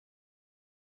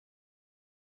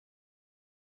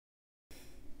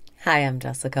Hi, I'm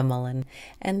Jessica Mullen,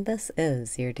 and this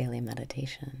is your daily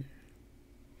meditation.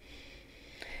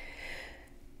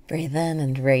 Breathe in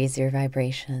and raise your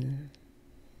vibration.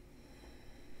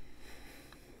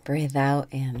 Breathe out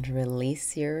and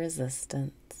release your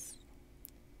resistance.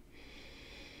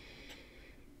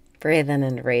 Breathe in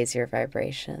and raise your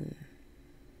vibration.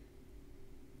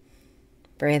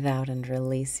 Breathe out and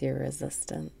release your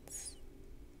resistance.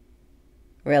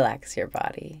 Relax your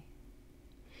body.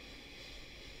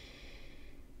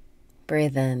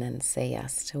 Breathe in and say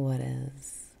yes to what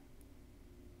is.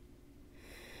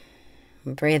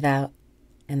 Breathe out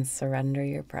and surrender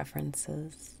your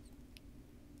preferences.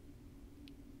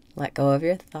 Let go of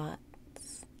your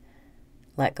thoughts.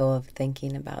 Let go of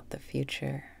thinking about the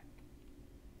future.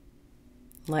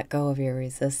 Let go of your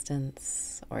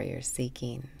resistance or your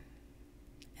seeking,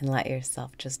 and let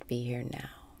yourself just be here now.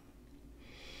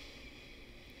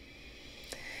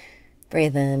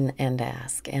 Breathe in and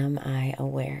ask, am I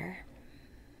aware?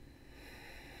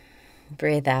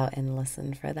 Breathe out and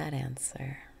listen for that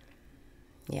answer.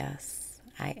 Yes,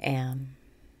 I am.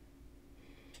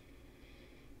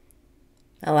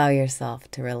 Allow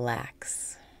yourself to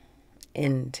relax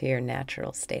into your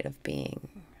natural state of being.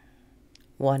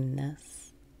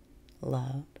 Oneness,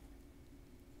 love,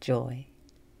 joy.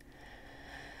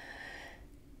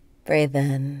 Breathe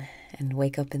in and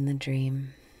wake up in the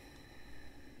dream.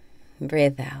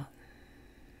 Breathe out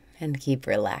and keep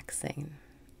relaxing.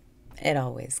 It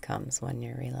always comes when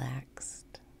you're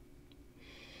relaxed.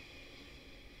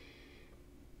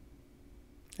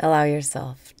 Allow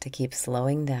yourself to keep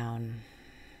slowing down.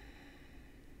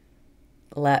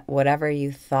 Let whatever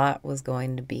you thought was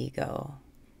going to be go.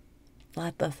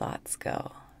 Let the thoughts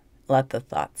go. Let the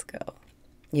thoughts go.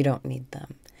 You don't need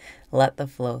them. Let the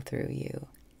flow through you.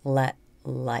 Let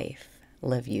life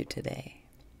live you today.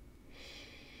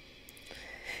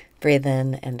 Breathe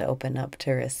in and open up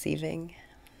to receiving.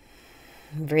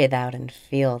 Breathe out and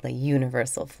feel the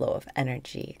universal flow of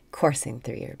energy coursing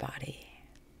through your body.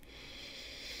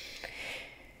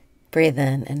 Breathe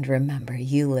in and remember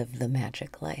you live the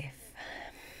magic life.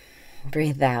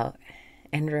 Breathe out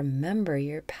and remember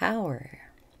your power.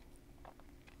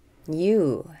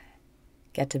 You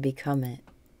get to become it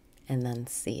and then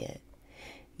see it.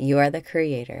 You are the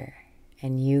creator,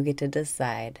 and you get to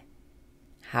decide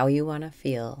how you want to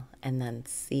feel and then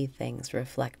see things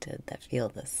reflected that feel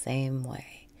the same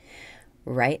way.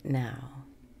 Right now,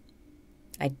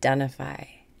 identify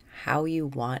how you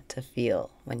want to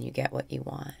feel when you get what you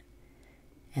want,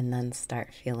 and then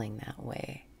start feeling that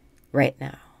way right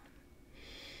now.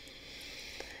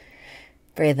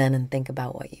 Breathe in and think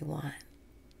about what you want.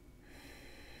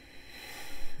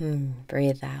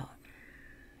 Breathe out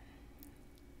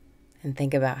and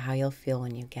think about how you'll feel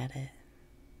when you get it.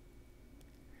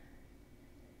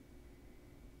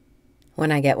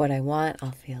 When I get what I want,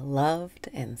 I'll feel loved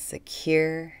and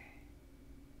secure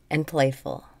and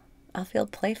playful. I'll feel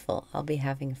playful. I'll be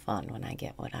having fun when I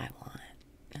get what I want,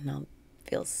 and I'll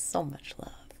feel so much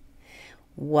love.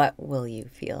 What will you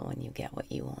feel when you get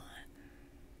what you want?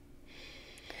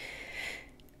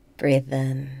 Breathe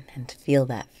in and feel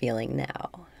that feeling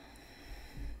now.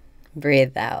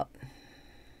 Breathe out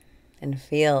and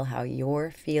feel how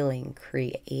your feeling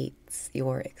creates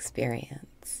your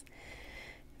experience.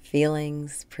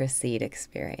 Feelings precede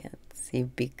experience. You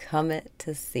become it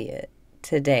to see it.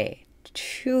 Today,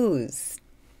 choose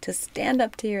to stand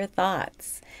up to your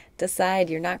thoughts. Decide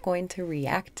you're not going to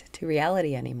react to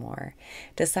reality anymore.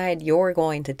 Decide you're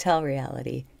going to tell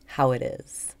reality how it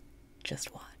is.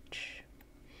 Just watch.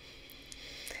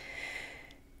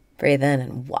 Breathe in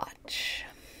and watch.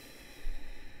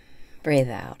 Breathe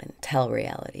out and tell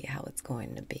reality how it's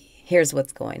going to be. Here's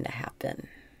what's going to happen.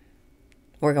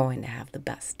 We're going to have the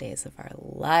best days of our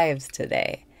lives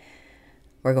today.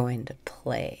 We're going to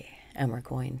play and we're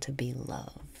going to be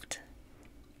loved.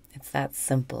 It's that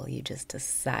simple. You just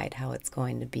decide how it's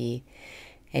going to be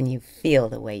and you feel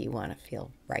the way you want to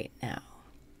feel right now.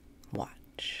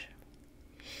 Watch.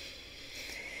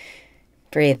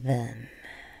 Breathe in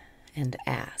and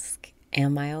ask,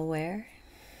 am I aware?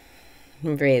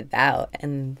 Breathe out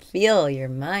and feel your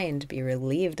mind be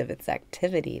relieved of its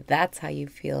activity. That's how you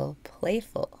feel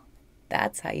playful.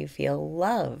 That's how you feel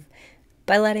love,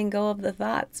 by letting go of the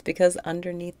thoughts, because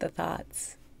underneath the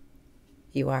thoughts,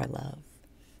 you are love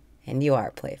and you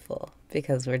are playful,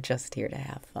 because we're just here to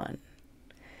have fun.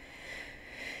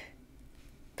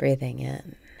 Breathing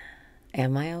in,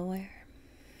 am I aware?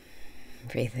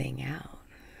 Breathing out,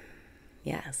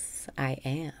 yes, I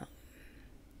am.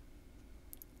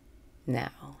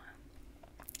 Now,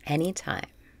 anytime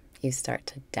you start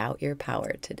to doubt your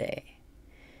power today,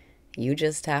 You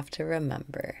just have to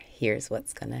remember, here's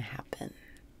what's going to happen.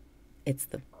 It's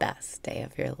the best day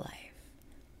of your life.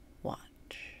 Watch.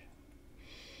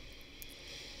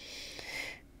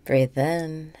 Breathe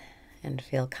in and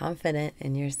feel confident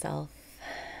in yourself.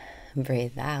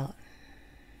 Breathe out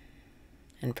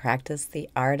and practice the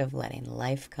art of letting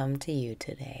life come to you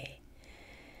today.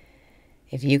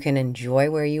 If you can enjoy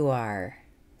where you are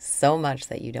so much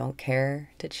that you don't care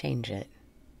to change it,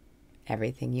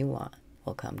 everything you want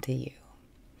will come to you.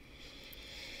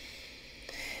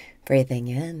 Breathing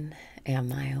in,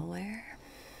 am I aware?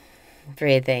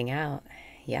 Breathing out,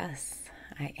 yes,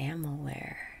 I am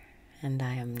aware, and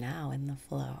I am now in the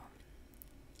flow.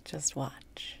 Just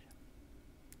watch.